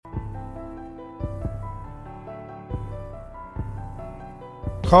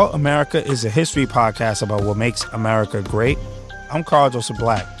Cult America is a history podcast about what makes America great. I'm Carl Joseph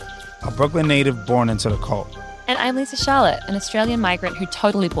Black, a Brooklyn native born into the cult. And I'm Lisa Charlotte, an Australian migrant who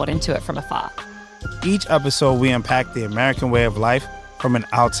totally bought into it from afar. Each episode, we unpack the American way of life from an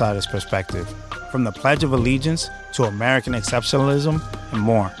outsider's perspective, from the Pledge of Allegiance to American exceptionalism and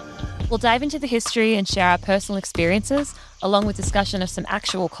more. We'll dive into the history and share our personal experiences, along with discussion of some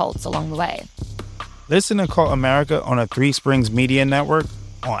actual cults along the way. Listen to Cult America on a Three Springs Media Network,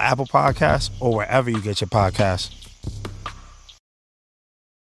 on Apple Podcasts, or wherever you get your podcasts.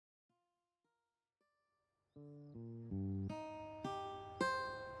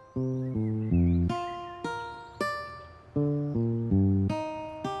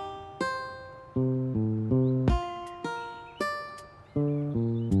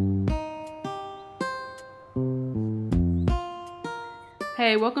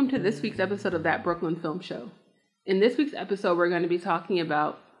 Hey, welcome to this week's episode of That Brooklyn Film Show. In this week's episode, we're going to be talking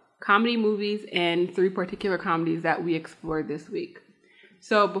about comedy movies and three particular comedies that we explored this week.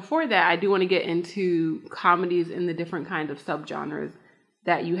 So before that, I do want to get into comedies and the different kinds of subgenres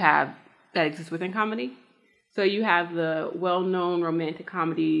that you have that exist within comedy. So you have the well-known romantic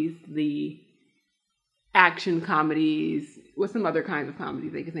comedies, the action comedies. What's some other kinds of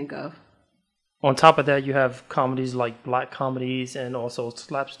comedies they can think of? On top of that, you have comedies like black comedies and also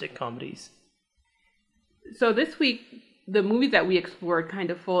slapstick comedies. So this week, the movies that we explored kind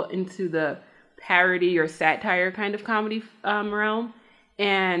of fall into the parody or satire kind of comedy realm.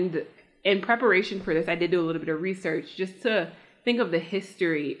 And in preparation for this, I did do a little bit of research just to think of the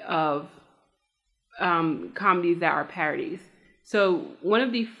history of comedies that are parodies. So one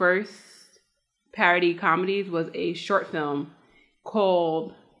of the first parody comedies was a short film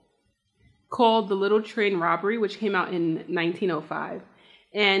called The Little Train Robbery, which came out in 1905.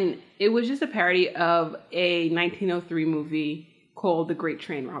 And it was just a parody of a 1903 movie called The Great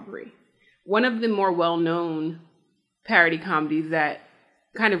Train Robbery. One of the more well-known parody comedies that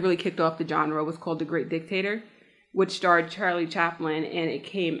kind of really kicked off the genre was called The Great Dictator, which starred Charlie Chaplin, and it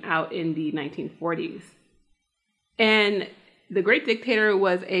came out in the 1940s. And The Great Dictator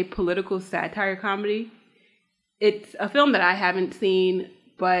was a political satire comedy. It's a film that I haven't seen,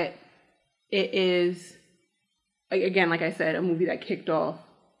 but it is, again, like I said, a movie that kicked off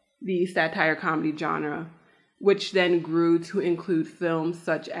the satire comedy genre, which then grew to include films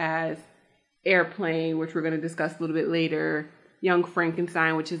such as Airplane, which we're going to discuss a little bit later, Young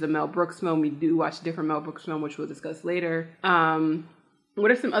Frankenstein, which is a Mel Brooks film. We do watch a different Mel Brooks film, which we'll discuss later. What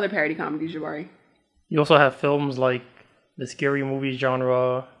are some other parody comedies, Jabari? You also have films like the scary movie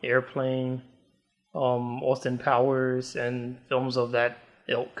genre, Airplane, Austin Powers, and films of that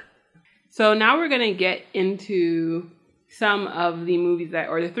ilk. So now we're going to get into some of the movies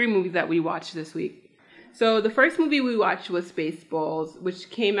the three movies that we watched this week. So the first movie we watched was Spaceballs, which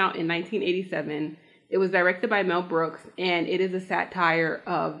came out in 1987. It was directed by Mel Brooks, and it is a satire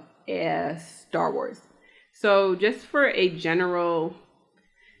of Star Wars. So just for a general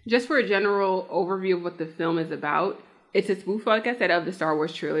overview of what the film is about, it's a spoof, like I said, of the Star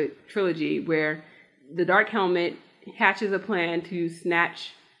Wars trilogy, where the Dark Helmet hatches a plan to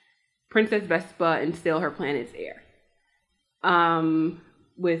snatch Princess Vespa and steal her planet's heir.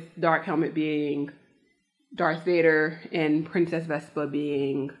 With Dark Helmet being Darth Vader and Princess Vespa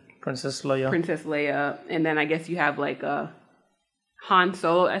being Princess Leia. And then I guess you have like a Han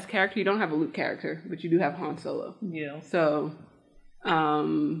Solo as character. You don't have a Luke character, but you do have Han Solo. Yeah. So,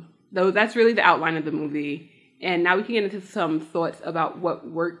 that's really the outline of the movie. And now we can get into some thoughts about what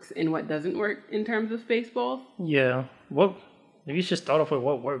works and what doesn't work in terms of Spaceballs. Yeah. Maybe you should start off with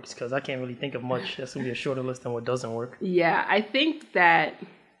what works, because I can't really think of much. That's going to be a shorter list than what doesn't work. Yeah, I think that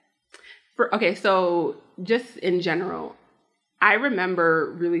so just in general, I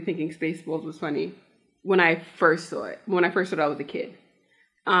remember really thinking Spaceballs was funny when I first saw it. When I first saw it, I was a kid.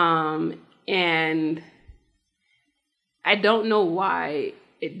 And I don't know why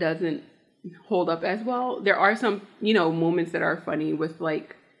it doesn't hold up as well. There are some, moments that are funny with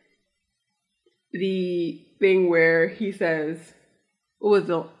like the thing where he says,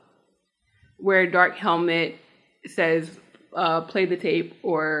 where Dark Helmet says, play the tape,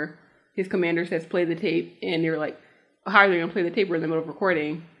 or his commander says, play the tape, and they're like, how are they going to play the tape? We're in the middle of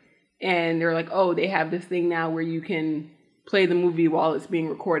recording. And they're like, oh, they have this thing now where you can play the movie while it's being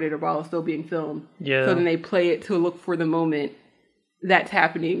recorded or while it's still being filmed. Yeah. So then they play it to look for the moment that's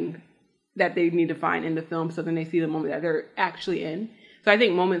happening that they need to find in the film. So then they see the moment that they're actually in. So I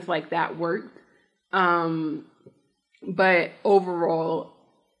think moments like that worked. But overall,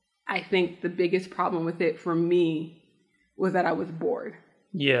 I think the biggest problem with it for me was that I was bored.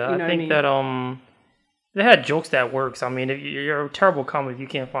 Yeah, I think that they had jokes that works. I mean, if you're a terrible comic if you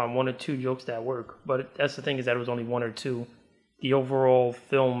can't find one or two jokes that work. But that's the thing, is that it was only one or two. The overall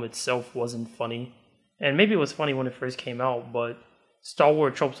film itself wasn't funny. And maybe it was funny when it first came out, but Star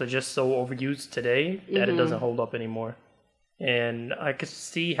Wars tropes are just so overused today that it doesn't hold up anymore. And I could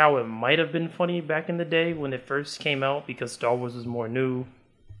see how it might have been funny back in the day when it first came out, because Star Wars was more new.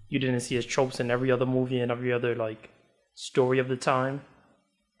 You didn't see his tropes in every other movie and every other like story of the time.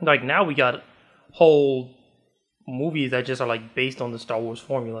 Like now we got whole movies that just are like based on the Star Wars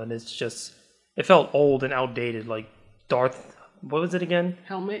formula, and it's just, it felt old and outdated. Like Darth, what was it again?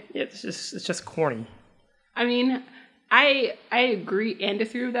 Helmet. Yeah, it's just corny. I mean, I agree and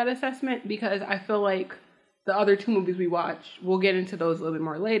disagree with that assessment, because I feel like the other two movies we watched, we'll get into those a little bit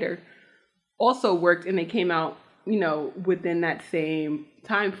more later, also worked, and they came out, you know, within that same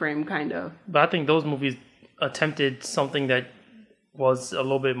time frame, kind of. But I think those movies attempted something that was a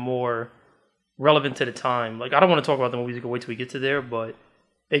little bit more relevant to the time. Like, I don't want to talk about the movies, we can wait till we get to there, but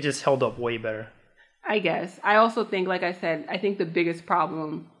they just held up way better. I guess. I also think, like I said, I think the biggest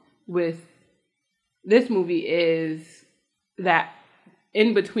problem with this movie is that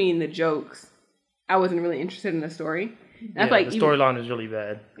in between the jokes, I wasn't really interested in the story. That's the storyline is really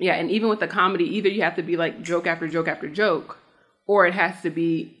bad. Yeah, and even with the comedy, either you have to be like joke after joke after joke, or it has to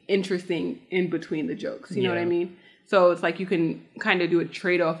be interesting in between the jokes. You know what I mean? So it's like you can kind of do a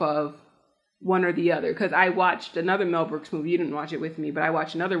trade-off of one or the other. Because I watched another Mel Brooks movie. You didn't watch it with me, but I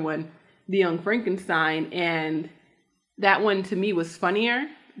watched another one, The Young Frankenstein, and that one to me was funnier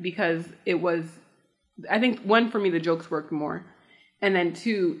because it was, I think, one, for me, the jokes worked more. And then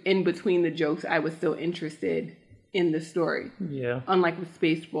two, in between the jokes, I was still interested in the story. Yeah. Unlike with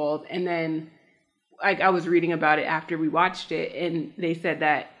Spaceballs. And then I was reading about it after we watched it, and they said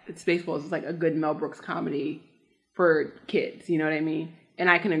that Spaceballs is like a good Mel Brooks comedy for kids. You know what I mean? And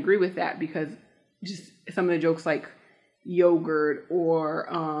I can agree with that, because just some of the jokes like yogurt or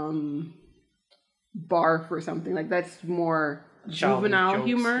barf or something, like that's more juvenile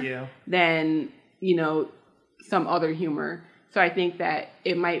humor than, you know, some other humor. So I think that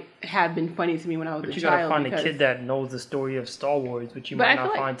it might have been funny to me when I was a child. But you gotta find a kid that knows the story of Star Wars, which you might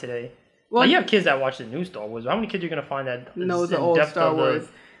not find today. Well, you have kids that watch the new Star Wars. How many kids are you gonna find that knows the old Star Wars?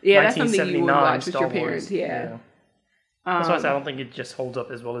 Yeah, that's something you would watch with your parents. Yeah. That's why I don't think it just holds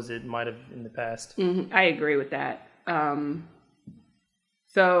up as well as it might have in the past. Mm-hmm. I agree with that.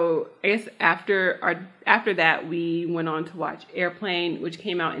 So I guess after that, we went on to watch Airplane, which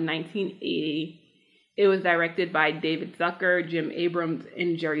came out in 1980. It was directed by David Zucker, Jim Abrams,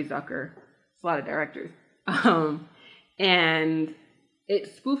 and Jerry Zucker. It's a lot of directors. And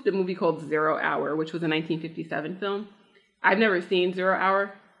it spoofed a movie called 0 Hour, which was a 1957 film. I've never seen 0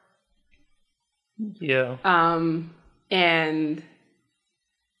 Hour. Yeah. And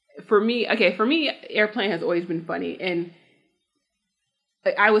for me, Airplane has always been funny. And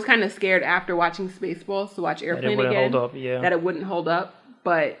I was kind of scared after watching Spaceballs to watch Airplane again. That it wouldn't hold up,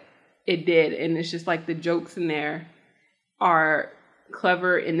 but it did. And it's just like the jokes in there are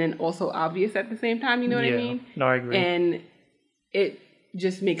clever and then also obvious at the same time. You know what I mean? No, I agree. And it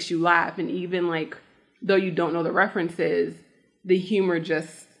just makes you laugh. And even like, though you don't know the references, the humor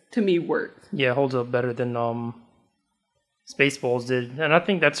just, to me, works. Yeah, it holds up better than Spaceballs did. And I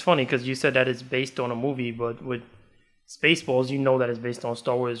think that's funny because you said that it's based on a movie, but with Spaceballs, you know that it's based on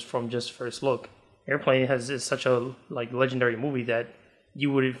Star Wars from just first look. Airplane is such a like legendary movie that you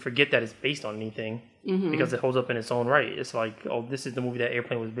would forget that it's based on anything because it holds up in its own right. It's like, oh, this is the movie that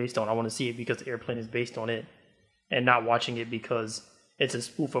Airplane was based on. I want to see it because Airplane is based on it, and not watching it because it's a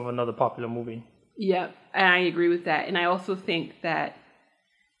spoof of another popular movie. Yeah, and I agree with that. And I also think that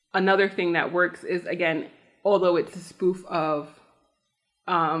another thing that works is, again, although it's a spoof of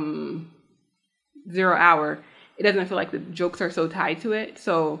 0 Hour, it doesn't feel like the jokes are so tied to it.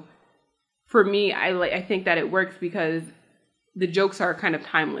 So for me, I think that it works because the jokes are kind of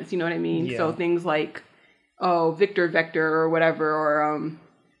timeless. You know what I mean? Yeah. So things like, oh, Victor Vector or whatever, or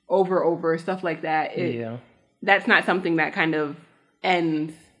over stuff like that. That's not something that kind of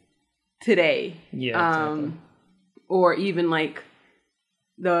ends today. Yeah, exactly. Or even like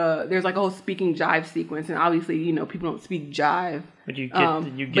there's like a whole speaking jive sequence, and obviously, you know, people don't speak jive, but you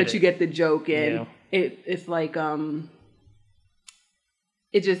get the joke, and it's like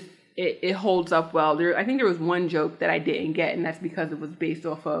it holds up well. I think there was one joke that I didn't get, and that's because it was based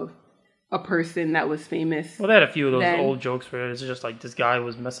off of a person that was famous. Well, they had a few of those old jokes where it's just like this guy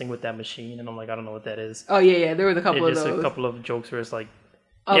was messing with that machine, and I'm like, I don't know what that is. Oh yeah, there was a couple of those. Just a couple of jokes where it's like,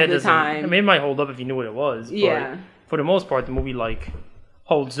 of the time. I mean, it might hold up if you knew what it was. But for the most part, the movie like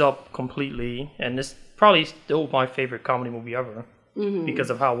holds up completely, and it's probably still my favorite comedy movie ever. because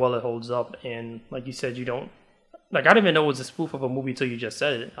of how well it holds up. And like you said, you don't like. I didn't even know it was a spoof of a movie until you just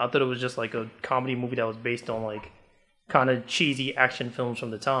said it. I thought it was just like a comedy movie that was based on like kind of cheesy action films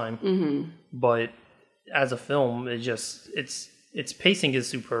from the time. But as a film, its pacing is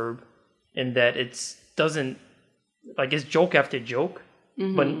superb in that it's doesn't like it's joke after joke,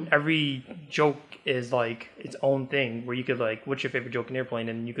 but every joke is like its own thing where you could like, what's your favorite joke in Airplane,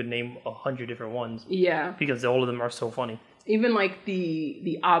 and you could name 100 different ones. Yeah, because all of them are so funny. Even like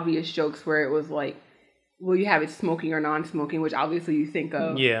the obvious jokes where it was like, well, you have it smoking or non-smoking, which obviously you think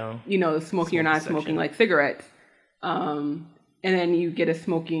of, you know, smoking or non-smoking section. like cigarettes, and then you get a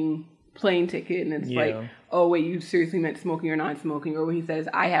smoking plane ticket, and it's like, oh wait, you seriously meant smoking or non-smoking, or when he says,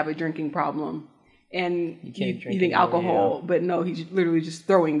 I have a drinking problem. And you think alcohol, but no, he's literally just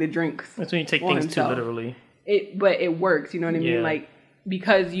throwing the drinks. That's when you take things too literally. But it works, you know what I mean? Like,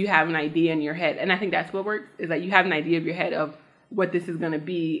 because you have an idea in your head. And I think that's what works, is that you have an idea of your head of what this is going to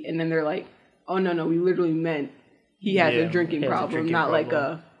be. And then they're like, oh, no, we literally meant he has a drinking problem, not like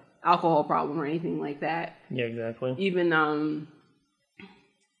a alcohol problem or anything like that. Yeah, exactly. Even,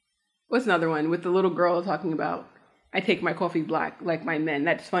 what's another one? With the little girl talking about, I take my coffee black like my men.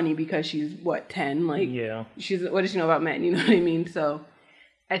 That's funny because she's, 10? Like, she's, what does she know about men? You know what I mean? So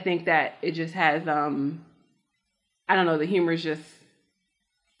I think that it just has, I don't know, the humor is just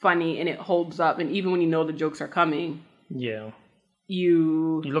funny and it holds up. And even when you know the jokes are coming,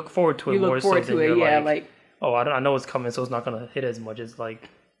 you look forward to it more. You look forward to it, like, oh, I know it's coming, so it's not going to hit as much. It's like,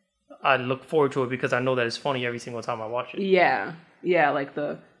 I look forward to it because I know that it's funny every single time I watch it. Yeah, like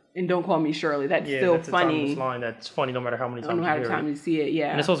and don't call me Shirley. That's still that's funny. A timeless line that's funny no matter how many times you hear it. You see it.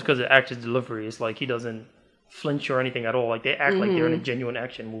 Yeah, and it's also because the actor's delivery. It's like he doesn't flinch or anything at all. Like they act like they're in a genuine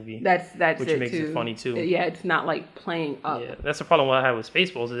action movie. That's which makes it funny too. Yeah, it's not like playing up. Yeah, that's the problem I had with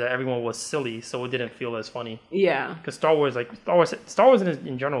Spaceballs is that everyone was silly, so it didn't feel as funny. Yeah, because Star Wars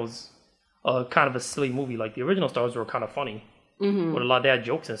in general is kind of a silly movie. Like the original Star Wars were kind of funny with a lot of bad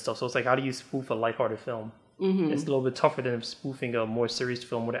jokes and stuff. So it's like, how do you spoof a lighthearted film? It's a little bit tougher than spoofing a more serious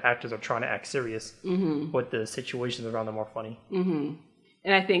film where the actors are trying to act serious, but the situations around them are funny. And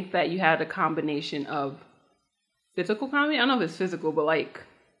I think that you had a combination of physical comedy. I don't know if it's physical, but like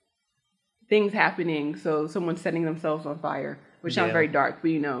things happening. So someone setting themselves on fire, which sounds very dark,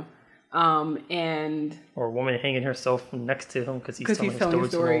 but you know. And or a woman hanging herself next to him because he's telling a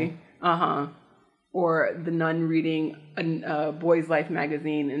story. Or the nun reading a boy's life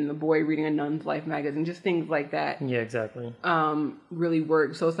magazine and the boy reading a nun's life magazine. Just things like that. Yeah, exactly. Really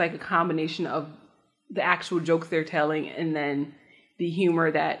work. So it's like a combination of the actual jokes they're telling and then the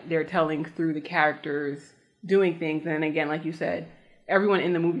humor that they're telling through the characters doing things. And again, like you said, everyone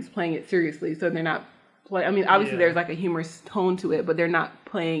in the movie's playing it seriously. So they're not obviously there's like a humorous tone to it, but they're not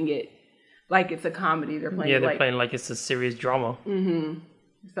playing it like it's a comedy. They're playing they're playing like it's a serious drama.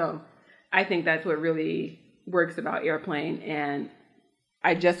 So I think that's what really works about Airplane, and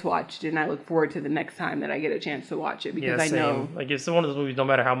I just watched it, and I look forward to the next time that I get a chance to watch it because I know, like, it's one of those movies. No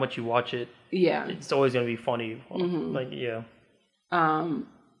matter how much you watch it, it's always going to be funny.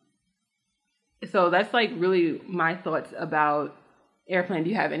 So that's like really my thoughts about Airplane. Do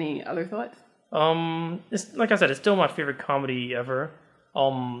you have any other thoughts? It's like I said, it's still my favorite comedy ever.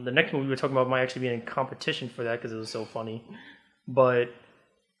 The next movie we were talking about might actually be in competition for that because it was so funny, but.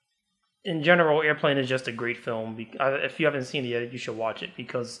 In general, Airplane is just a great film. If you haven't seen it yet, you should watch it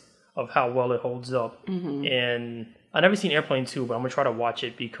because of how well it holds up. And I've never seen Airplane 2, but I'm going to try to watch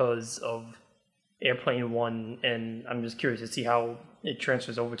it because of Airplane 1. And I'm just curious to see how it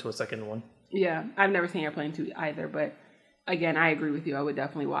transfers over to a second one. Yeah, I've never seen Airplane 2 either. But again, I agree with you. I would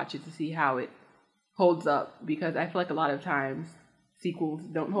definitely watch it to see how it holds up because I feel like a lot of times sequels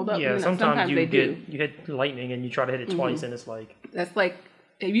don't hold up. Yeah, sometimes you hit lightning and you try to hit it twice and it's like... That's like...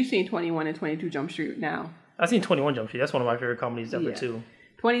 Have you seen 21 and 22 Jump Street now? I've seen 21 Jump Street. That's one of my favorite comedies ever, too.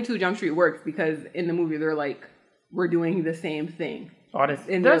 22 Jump Street works because in the movie, they're like, we're doing the same thing. Oh,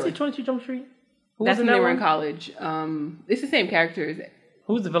 did I see 22 Jump Street? That's when they were in college. It's the same characters.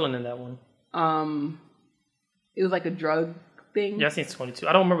 Who's the villain in that one? It was like a drug thing. Yeah, I seen 22.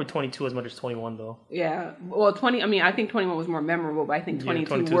 I don't remember 22 as much as 21, though. Yeah. Well, I think 21 was more memorable, but I think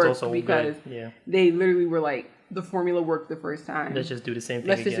 22 worked because they literally were like, the formula worked the first time. Let's just do the same thing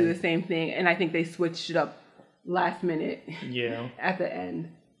Let's just do the same thing. And I think they switched it up last minute. Yeah. At the end.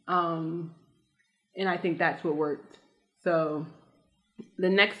 And I think that's what worked. So the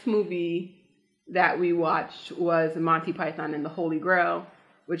next movie that we watched was Monty Python and the Holy Grail,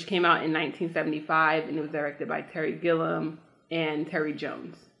 which came out in 1975, and it was directed by Terry Gilliam and Terry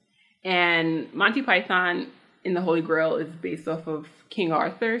Jones. And Monty Python and the Holy Grail is based off of King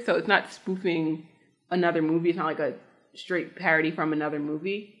Arthur, so it's not spoofing another movie. It's not like a straight parody from another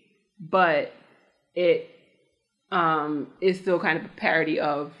movie, but it is still kind of a parody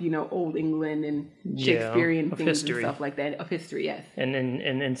of, old England and Shakespearean things history. And stuff like that, of history, yes. And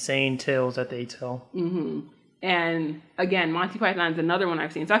insane tales that they tell. Mm-hmm. And again, Monty Python is another one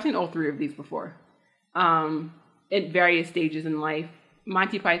I've seen. So I've seen all three of these before. At various stages in life.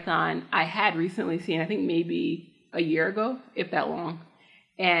 Monty Python, I had recently seen, I think maybe a year ago, if that long.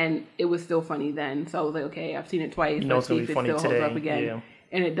 And it was still funny then. So I was like, okay, I've seen it twice. Let's see if it still holds up again. Yeah.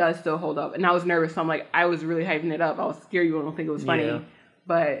 And it does still hold up. And I was nervous. So I'm like, I was really hyping it up. I was scared you wouldn't think it was funny. Yeah.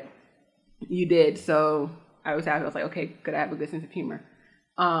 But you did. So I was happy. I was like, okay, good. I have a good sense of humor.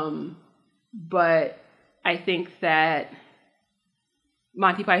 But I think that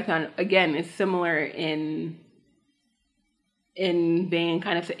Monty Python, again, is similar in vein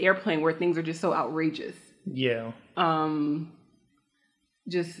kind of to Airplane, where things are just so outrageous. Yeah.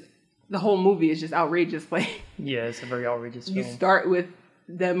 Just the whole movie is just outrageous. Like, yeah, it's a very outrageous film. You start with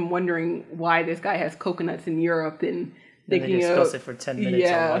them wondering why this guy has coconuts in Europe, and thinking they discuss it for 10 minutes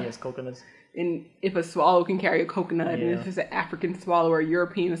on why he has coconuts. And if a swallow can carry a coconut, and if it's an African swallow or a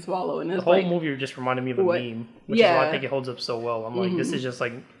European swallow, and it's the whole movie just reminded me of a meme, which is why I think it holds up so well. I'm like, this is just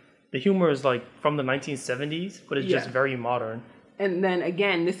like, the humor is like from the 1970s, but it's just very modern. And then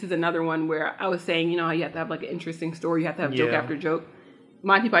again, this is another one where I was saying, how you have to have like an interesting story, you have to have joke after joke.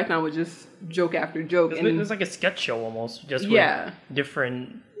 Monty Python was just joke after joke. It was like a sketch show almost, just with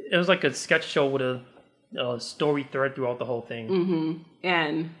different. It was like a sketch show with a story thread throughout the whole thing. Mm-hmm.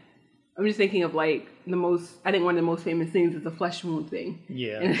 And I'm just thinking of like I think one of the most famous things is the flesh wound thing.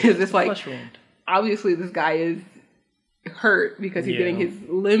 Yeah. And it's just like, flesh wound. Obviously this guy is hurt because he's getting his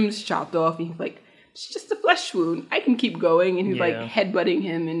limbs chopped off, and he's like, it's just a flesh wound. I can keep going. And he's like headbutting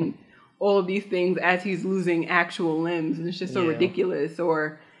him and all of these things as he's losing actual limbs. And it's just so ridiculous.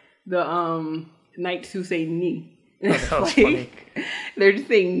 Or the knights who say knee. That was funny. They're just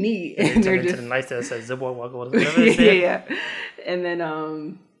saying knee. And they're just... the knights that says zibwa waka, whatever they say. Yeah. And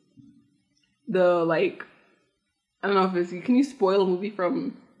then the like, I don't know if it's, can you spoil a movie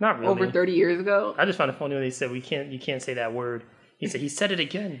from not really over 30 years ago? I just found it funny when they said you can't say that word. He said it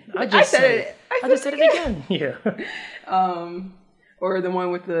again. I just said it again. Yeah. Or the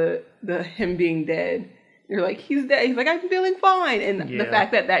one with the him being dead. You're like, he's dead. He's like, I'm feeling fine. And the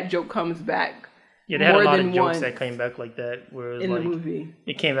fact that joke comes back. Yeah, they had a lot of jokes that came back like that. Where it was in like, the movie.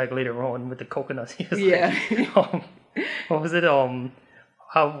 It came back later on with the coconuts. He was like, what was it?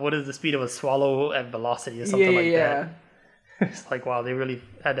 What is the speed of a swallow at velocity or something like that? It's like, wow, they really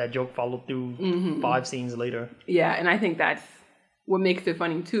had that joke followed through 5 scenes later. Yeah, and I think that's what makes it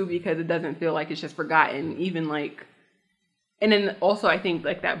funny too, because it doesn't feel like it's just forgotten. Even like, and then also I think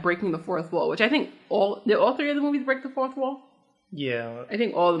like that breaking the fourth wall, which I think all 3 of the movies break the fourth wall. Yeah, I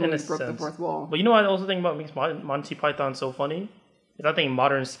think all the movies broke the fourth wall. But you know what I also think about makes Monty Python so funny is I think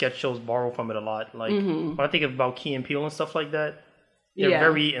modern sketch shows borrow from it a lot. Like when I think about Key and Peele and stuff like that, they're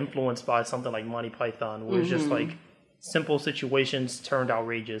very influenced by something like Monty Python, where it's just like simple situations turned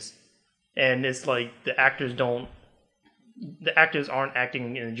outrageous, and it's like the actors aren't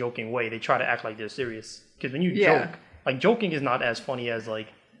acting in a joking way. They try to act like they're serious, because when you joke, like joking is not as funny as like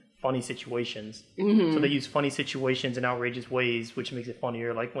funny situations. So they use funny situations in outrageous ways, which makes it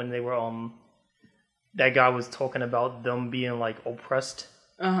funnier. Like when they were that guy was talking about them being like oppressed,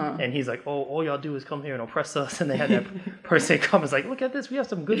 and he's like, oh, all y'all do is come here and oppress us, and they had that person come and like, look at this, we have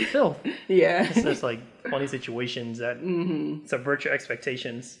some good filth. It's just like funny situations that subvert your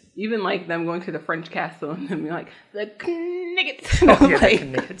expectations. Even like them going to the French castle and them being like, the knickets. The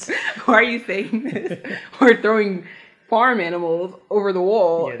knickets. Why are you saying this? Or throwing farm animals over the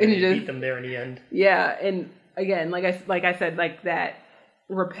wall, and you just beat them there in the end. Yeah, and again, like I said, like that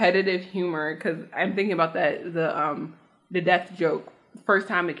repetitive humor, because I'm thinking about that the death joke. First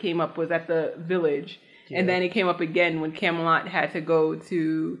time it came up was at the village, and then it came up again when Camelot had to go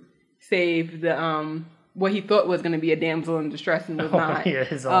to save the what he thought was going to be a damsel in distress and was not. Yeah,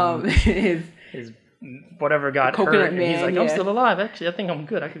 his whatever got hurt, and he's like, I'm still alive. Actually, I think I'm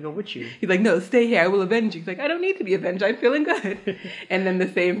good. I could go with you. He's like, no, stay here. I will avenge you. He's like, I don't need to be avenged. I'm feeling good. And then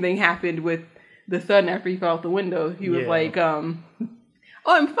the same thing happened with the son after he fell out the window. He was like, oh,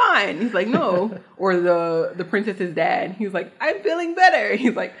 I'm fine. He's like, no. Or the princess's dad. He's like, I'm feeling better.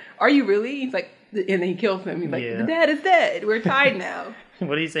 He's like, are you really? He's like, and then he kills him. He's like, the dad is dead. We're tied now.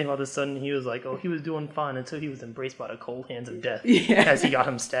 What did he say about the son? He was like, oh, he was doing fine until he was embraced by the cold hands of death as he got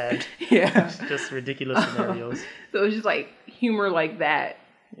him stabbed. Just ridiculous scenarios. So it's just like humor like that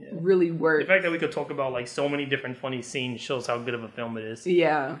really works. The fact that we could talk about like so many different funny scenes shows how good of a film it is.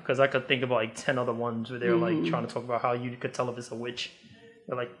 Yeah. Because I could think about like 10 other ones where they were like trying to talk about how you could tell if it's a witch.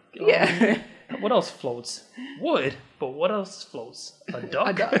 They're like, Yeah. What else floats? Wood, but what else floats? A duck?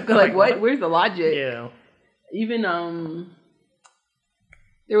 A duck. Like, what? Where's the logic? Yeah. Even,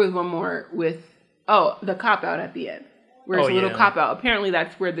 there was one more with, the cop-out at the end. Where it's a little cop-out. Apparently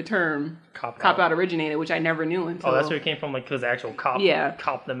that's where the term cop-out originated, which I never knew until... Oh, that's where it came from, like, because the actual cop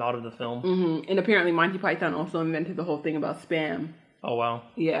copped them out of the film. Mm-hmm. And apparently Monty Python also invented the whole thing about spam. Oh, wow.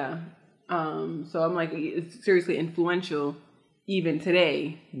 Yeah. So I'm like, it's seriously influential even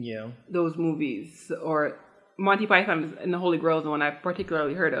today. Yeah. Those movies. Or Monty Python and the Holy Grail is the one I've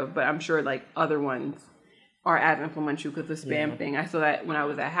particularly heard of, but I'm sure, like, other ones are as influential because the spam thing. I saw that when I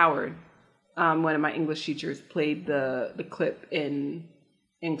was at Howard. One of my English teachers played the clip in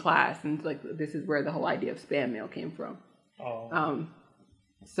class, and like, this is where the whole idea of spam mail came from. Oh.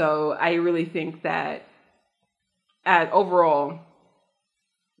 So I really think that overall,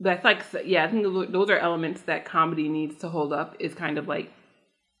 that's like, I think those are elements that comedy needs to hold up, is kind of like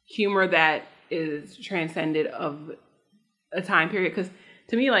humor that is transcended of a time period. Because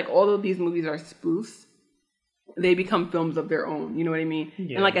to me, like, all of these movies are spoofs. They become films of their own. You know what I mean?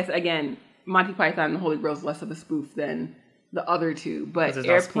 Yeah. And like I said, again, Monty Python and the Holy Grail is less of a spoof than the other two. But it's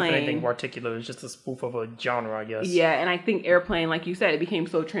Airplane, not anything particular. It's just a spoof of a genre, I guess. Yeah, and I think Airplane, like you said, it became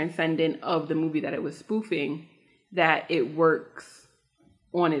so transcendent of the movie that it was spoofing that it works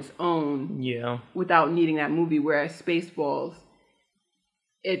on its own. Yeah. Without needing that movie. Whereas Spaceballs,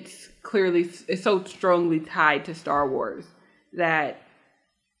 it's so strongly tied to Star Wars that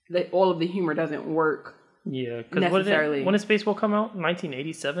all of the humor doesn't work. Yeah, because when did Spaceball come out?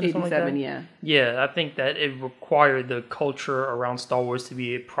 1987 or something like that? 87, yeah. Yeah, I think that it required the culture around Star Wars to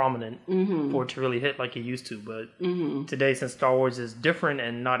be prominent for it to really hit like it used to. But today, since Star Wars is different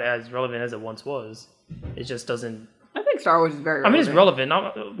and not as relevant as it once was, it just doesn't... I think Star Wars is very relevant. I mean, it's relevant.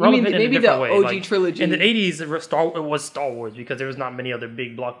 Not relevant in a different way. Maybe the OG trilogy. In the 80s, it was Star Wars because there was not many other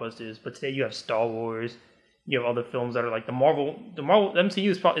big blockbusters. But today you have Star Wars. You have other films that are like the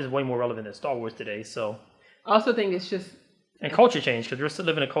MCU is way more relevant than Star Wars today, so... I also think it's just... And culture change, because we're still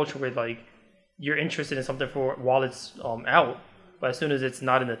living in a culture where, like, you're interested in something while it's out, but as soon as it's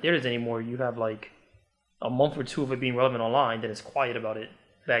not in the theaters anymore, you have, like, a month or two of it being relevant online, then it's quiet about it.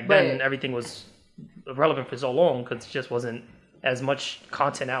 Back then, everything was relevant for so long, because it just wasn't as much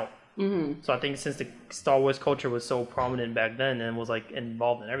content out. Mm-hmm. So I think since the Star Wars culture was so prominent back then and was, like,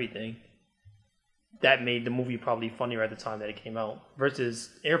 involved in everything, that made the movie probably funnier at the time that it came out,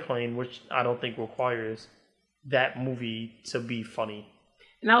 versus Airplane, which I don't think requires that movie to be funny.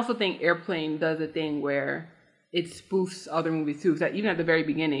 And I also think Airplane does a thing where it spoofs other movies too. Because even at the very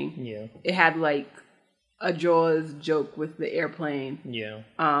beginning, it had like a Jaws joke with the airplane. Yeah.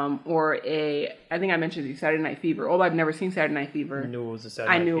 Or I think I mentioned the Saturday Night Fever. Although I've never seen Saturday Night Fever. I knew it was a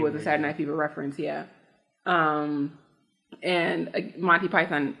Saturday Night Fever reference, yeah. And Monty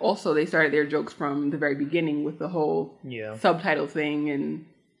Python also, they started their jokes from the very beginning with the whole subtitle thing and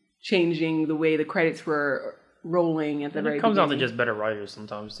changing the way the credits were rolling at the very beginning. It comes down to just better writers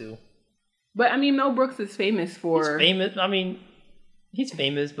sometimes too. But I mean, Mel Brooks is famous for... He's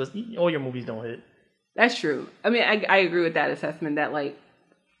famous, but all your movies don't hit. That's true. I mean, I agree with that assessment that, like,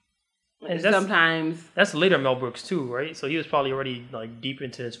 sometimes... That's later Mel Brooks too, right? So he was probably already, like, deep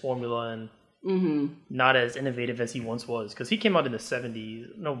into his formula and not as innovative as he once was. Because he came out in the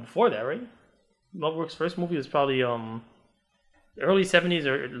 70s. No, before that, right? Mel Brooks' first movie was probably early 70s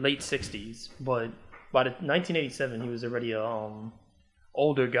or late 60s. But by 1987, he was already a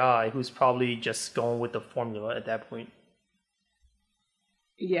older guy who's probably just going with the formula at that point.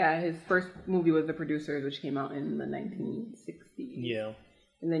 Yeah, his first movie was The Producers, which came out in the 1960s. Yeah.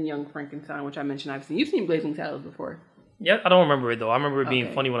 And then Young Frankenstein, which I mentioned I've seen. You've seen Blazing Saddles before. Yeah, I don't remember it, though. I remember it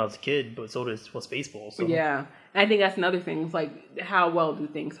being funny when I was a kid, but so was Spaceballs. So. Yeah. And I think that's another thing. It's like, how well do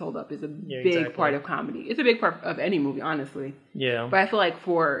things hold up is a big part of comedy. It's a big part of any movie, honestly. Yeah. But I feel like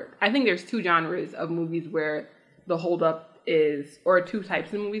I think there's two genres of movies where the hold up is, or two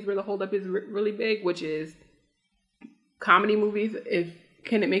types of movies where the hold up is really big, which is comedy movies.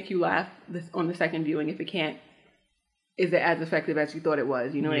 Can it make you laugh on the second viewing? If it can't, is it as effective as you thought it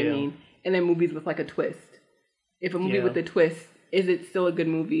was? You know what I mean? And then movies with like a twist. If a movie with a twist, is it still a good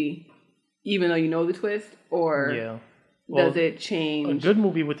movie even though you know the twist? Or does it change? A good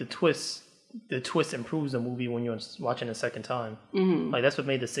movie with the twist improves the movie when you're watching the second time. Mm-hmm. Like, that's what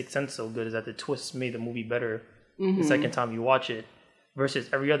made The Sixth Sense so good, is that the twist made the movie better the second time you watch it. Versus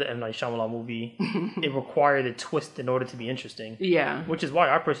every other M. Night Shyamalan movie, it required a twist in order to be interesting. Yeah. Which is why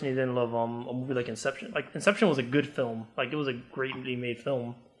I personally didn't love a movie like Inception. Like, Inception was a good film. Like, it was a greatly made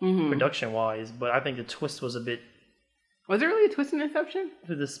film, production-wise. But I think the twist was a bit... Was there really a twist in Inception?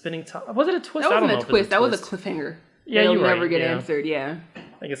 For the spinning top? Was it a twist? That wasn't a twist. That was a cliffhanger. Yeah, They'll you're right. never get Yeah. answered. Yeah.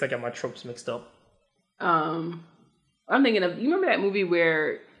 I guess I got my tropes mixed up. I'm thinking of, you remember that movie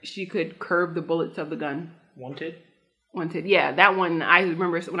where she could curve the bullets of the gun? Wanted? Yeah, that one, I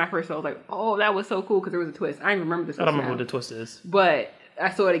remember when I first saw it, I was like, oh, that was so cool because there was a twist. I don't remember the twist I don't remember now. what the twist is. But I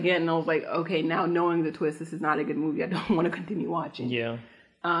saw it again and I was like, okay, now knowing the twist, this is not a good movie. I don't want to continue watching. Yeah.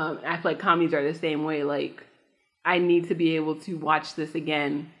 I feel like comedies are the same way. Like, I need to be able to watch this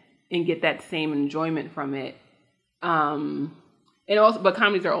again and get that same enjoyment from it. And also, but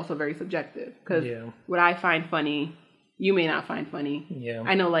comedies are also very subjective because what I find funny, you may not find funny. Yeah.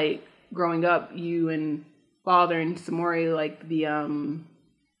 I know, like, growing up, you and Father and Samori like the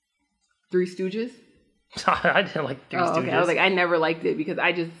Three Stooges. I didn't like Three Stooges. Okay. I was like, I never liked it because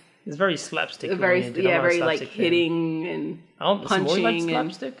I just it's very slapstick. very like hitting and punching like and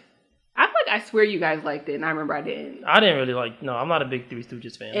slapstick. I feel like I swear you guys liked it, and I remember I didn't. I didn't really like. No, I'm not a big Three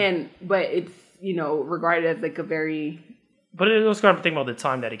Stooges fan. But it's regarded as like a very. But it was kind of thinking about the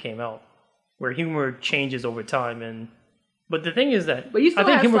time that it came out, where humor changes over time, but the thing is that But you still I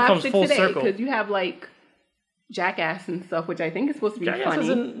think have humor comes slapstick full today circle. because you have like Jackass and stuff, which I think is supposed to be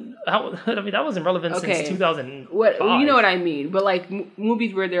funny. That wasn't relevant since 2005. You know what I mean? But like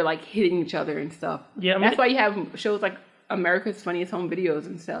movies where they're like hitting each other and stuff. Yeah, that's why you have shows like America's Funniest Home Videos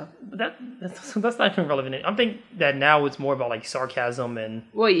and stuff. But that's not even relevant. I think that now it's more about like sarcasm and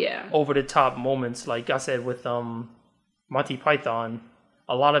over the top moments. Like I said with Monty Python,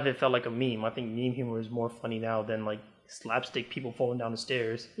 a lot of it felt like a meme. I think meme humor is more funny now than like slapstick people falling down the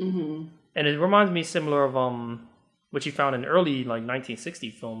stairs. Mm-hmm. And it reminds me similar of what you found in early like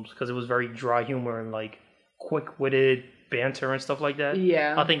 1960 films because it was very dry humor and like quick-witted banter and stuff like that.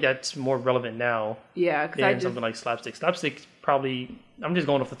 Yeah, I think that's more relevant now. Yeah, than something like slapstick. Slapstick probably. I'm just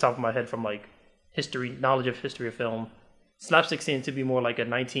going off the top of my head from like knowledge of history of film. Slapstick seemed to be more like a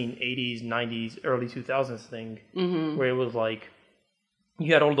 1980s, 90s, early 2000s thing, where it was like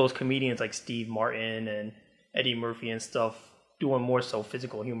you had all those comedians like Steve Martin and Eddie Murphy and stuff doing more so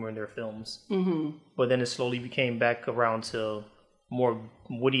physical humor in their films. Mm-hmm. But then it slowly became back around to more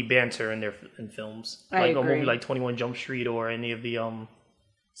witty banter in films. Like a movie like 21 Jump Street or any of the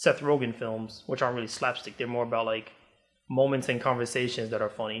Seth Rogen films, which aren't really slapstick. They're more about like moments and conversations that are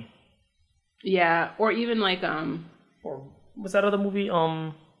funny. Yeah, or even like or what's that other movie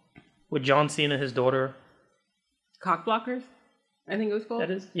with John Cena and his daughter? Cock Blockers, I think it was called.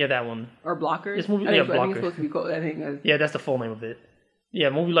 That is? Yeah, that one. Or Blockers. This movie, I think Blockers. it's supposed to be called. I think. Yeah, that's the full name of it. Yeah,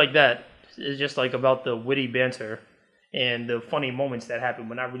 a movie like that is just like about the witty banter and the funny moments that happen,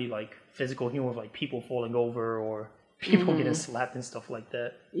 but not really like physical humor of like people falling over or people getting slapped and stuff like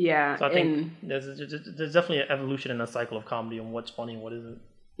that. Yeah. So I think there's definitely an evolution in a cycle of comedy on what's funny and what isn't.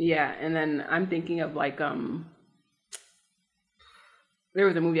 Yeah, and then I'm thinking of like there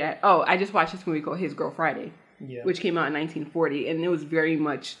was a movie I just watched this movie called His Girl Friday, which came out in 1940, and it was very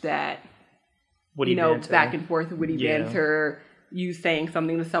much that witty banter. Back and forth witty banter. You saying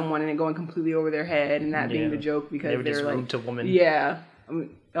something to someone and it going completely over their head and that being the joke because they were like rude to women. Yeah.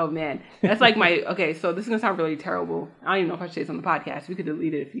 Oh man, that's like my okay. So this is gonna sound really terrible. I don't even know if I should say this on the podcast. We could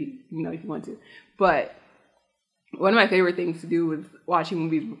delete it if you want to. But one of my favorite things to do with watching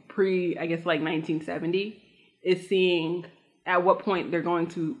movies I guess like 1970 is seeing at what point they're going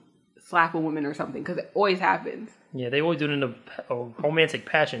to slap a woman or something because it always happens. Yeah, they always do it in a romantic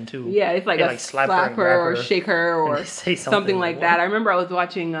passion too. Yeah, it's like they a slap her or shake her or say something like that. I remember I was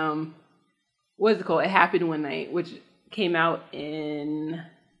watching what is it called? It Happened One Night, which came out in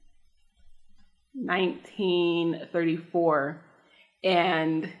 1934,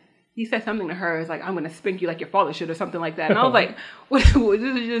 and he said something to her. It's like, I'm going to spank you like your father should or something like that. And I was like, what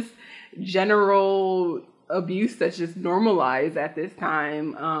this is just general abuse that's just normalized at this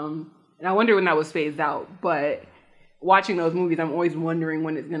time. And I wonder when that was phased out. But watching those movies, I'm always wondering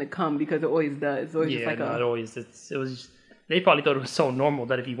when it's going to come because it always does. It's always just like it always. It was. They probably thought it was so normal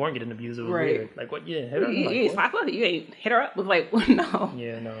that if you weren't getting abused, it was weird. Like, what? Yeah, hit her. You ain't hit her up. It was like, no.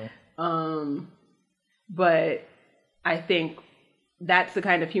 Yeah, no. But I think that's the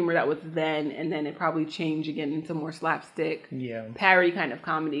kind of humor that was then, and then it probably changed again into more slapstick, parody kind of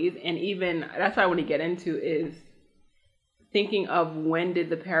comedies. And even that's what I want to get into is thinking of when did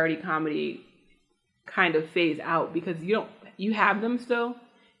the parody comedy kind of phase out, because you have them still,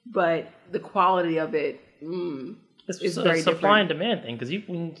 but the quality of it it's is a very supply and different. demand thing, because you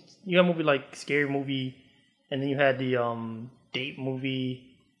have a movie like Scary Movie, and then you had the Date movie.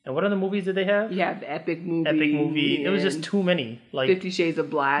 And what other movies did they have? Yeah, the Epic Movie. It was just too many. Like 50 Shades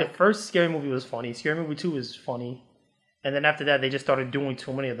of Black. The first Scary Movie was funny. Scary Movie 2 was funny. And then after that, they just started doing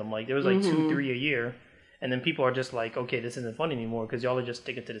too many of them. Like there was like 2-3 a year. And then people are just like, okay, this isn't fun anymore because y'all are just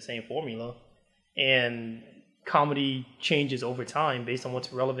sticking to the same formula. And comedy changes over time based on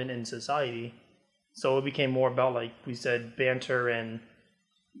what's relevant in society. So it became more about, like we said, banter and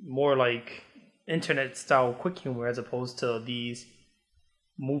more like internet style quick humor as opposed to these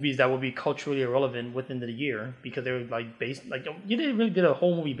movies that would be culturally irrelevant within the year because they were like based like you didn't really did a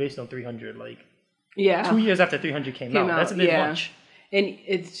whole movie based on 300 like 2 years after 300 came out. That's a bit much. And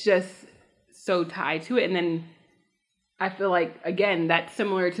it's just so tied to it. And then I feel like, again, that's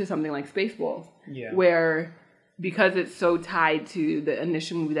similar to something like Spaceballs. Yeah. Where, because it's so tied to the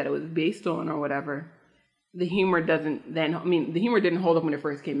initial movie that it was based on or whatever, the humor doesn't then... I mean, the humor didn't hold up when it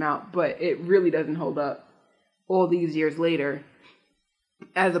first came out, but it really doesn't hold up all these years later,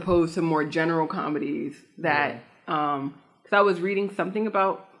 as opposed to more general comedies that... Because I was reading something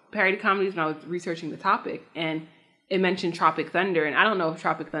about parody comedies when I was researching the topic, and it mentioned Tropic Thunder, and I don't know if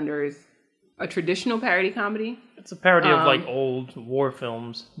Tropic Thunder is a traditional parody comedy. It's a parody of like old war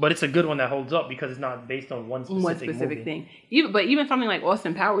films, but it's a good one that holds up because it's not based on one specific movie. Thing. Even something like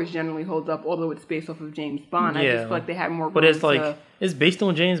Austin Powers generally holds up, although it's based off of James Bond. I just feel like they had more. But it's like it's based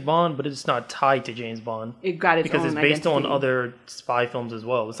on James Bond, but it's not tied to James Bond. It got its because own it's based identity. on other spy films as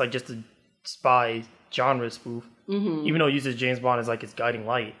well. It's like just a spy genre spoof, even though it uses James Bond as like its guiding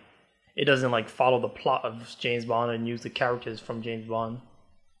light. It doesn't like follow the plot of James Bond and use the characters from James Bond,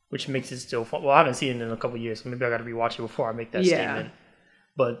 which makes it still fun. Well, I haven't seen it in a couple of years, so maybe I got to rewatch it before I make that statement.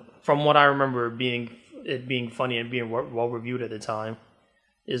 But from what I remember, it being funny and being well reviewed at the time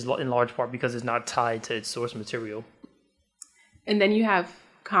is in large part because it's not tied to its source material. And then you have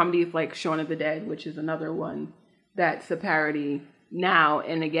comedies like Shaun of the Dead, which is another one that's a parody now,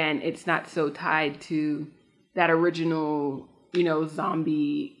 and again, it's not so tied to that original,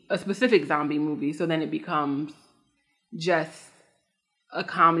 a specific zombie movie. So then it becomes just a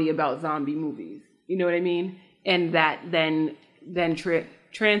comedy about zombie movies. You know what I mean? And that then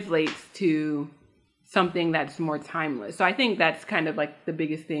translates to something that's more timeless. So I think that's kind of like the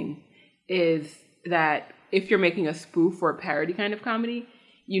biggest thing is that if you're making a spoof or a parody kind of comedy,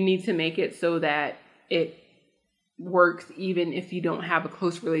 you need to make it so that it works even if you don't have a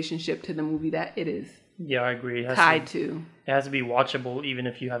close relationship to the movie that it is. Yeah, I agree. It has to be watchable even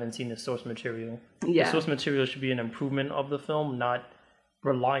if you haven't seen the source material. Yeah. The source material should be an improvement of the film, not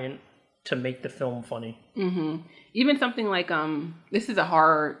reliant to make the film funny. Mm-hmm. Even something like, this is a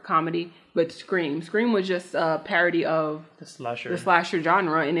horror comedy, but Scream. Scream was just a parody of the slasher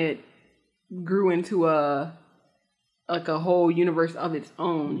genre, and it grew into a whole universe of its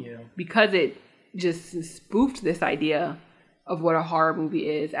own because it just spoofed this idea of what a horror movie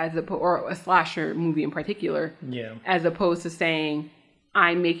is, or a slasher movie in particular, as opposed to saying,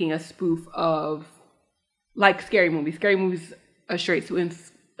 I'm making a spoof of, like, scary movies. Scary movies are straight to...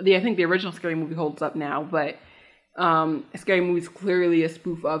 I think the original Scary Movie holds up now, but Scary Movie is clearly a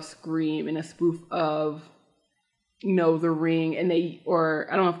spoof of Scream and a spoof of, The Ring, and I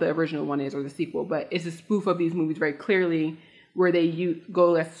don't know if the original one is or the sequel, but it's a spoof of these movies very clearly, where they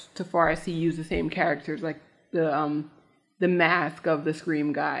go as far as to use the same characters, like the mask of the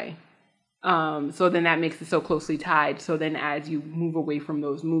Scream guy. So then that makes it so closely tied. So then as you move away from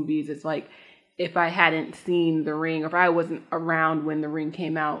those movies, it's like, if I hadn't seen The Ring, or if I wasn't around when The Ring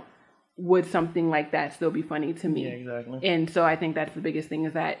came out, would something like that still be funny to me? Yeah, exactly. And so I think that's the biggest thing,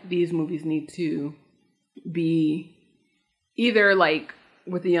 is that these movies need to be either like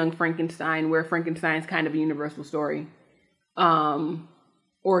with The Young Frankenstein, where Frankenstein's kind of a universal story,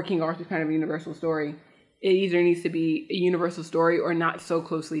 or King Arthur's kind of a universal story. It either needs to be a universal story or not so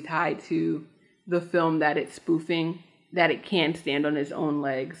closely tied to the film that it's spoofing that it can stand on its own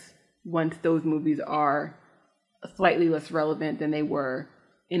legs once those movies are slightly less relevant than they were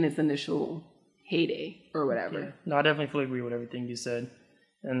in its initial heyday or whatever. Yeah. No, I definitely fully agree with everything you said.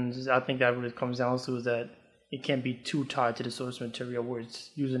 And I think that what it comes down to is that it can't be too tied to the source material where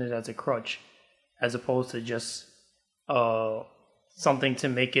it's using it as a crutch, as opposed to just something to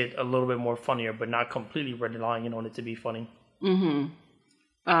make it a little bit more funnier, but not completely relying on it to be funny.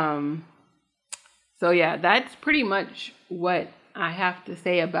 Mm-hmm. So yeah, that's pretty much what I have to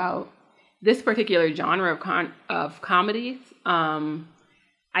say about this particular genre of comedies.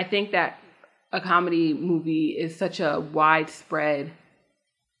 I think that a comedy movie is such a widespread,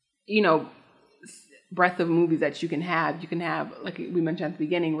 breadth of movies that you can have. You can have, like we mentioned at the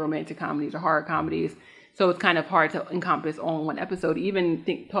beginning, romantic comedies or horror comedies. So it's kind of hard to encompass all in one episode. Even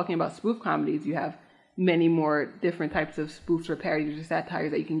talking about spoof comedies, you have many more different types of spoofs or parodies or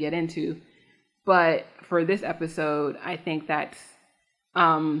satires that you can get into. But for this episode, I think that's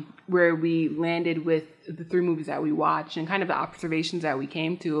where we landed with the 3 movies that we watched and kind of the observations that we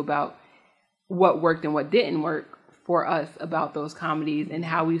came to about what worked and what didn't work for us about those comedies and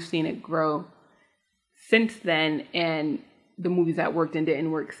how we've seen it grow since then, and the movies that worked and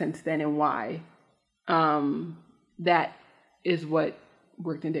didn't work since then, and why. That is what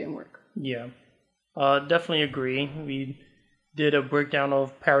worked and didn't work. Yeah, definitely agree. We did a breakdown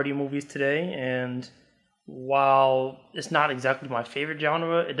of parody movies today, and while it's not exactly my favorite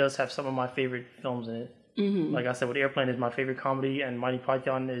genre, it does have some of my favorite films in it. Mm-hmm. Like I said, with Airplane is my favorite comedy, and Monty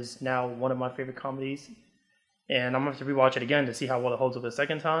Python is now one of my favorite comedies. And I'm going to have to rewatch it again to see how well it holds up a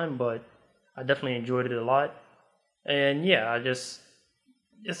second time, but I definitely enjoyed it a lot. And yeah,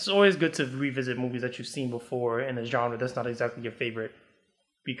 it's always good to revisit movies that you've seen before in a genre that's not exactly your favorite,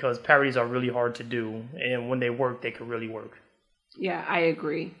 because parodies are really hard to do, and when they work, they could really work. Yeah, I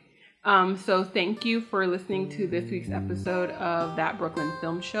agree. So thank you for listening to this week's episode of That Brooklyn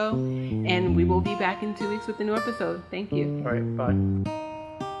Film Show, and we will be back in 2 weeks with a new episode. Thank you. All right, bye.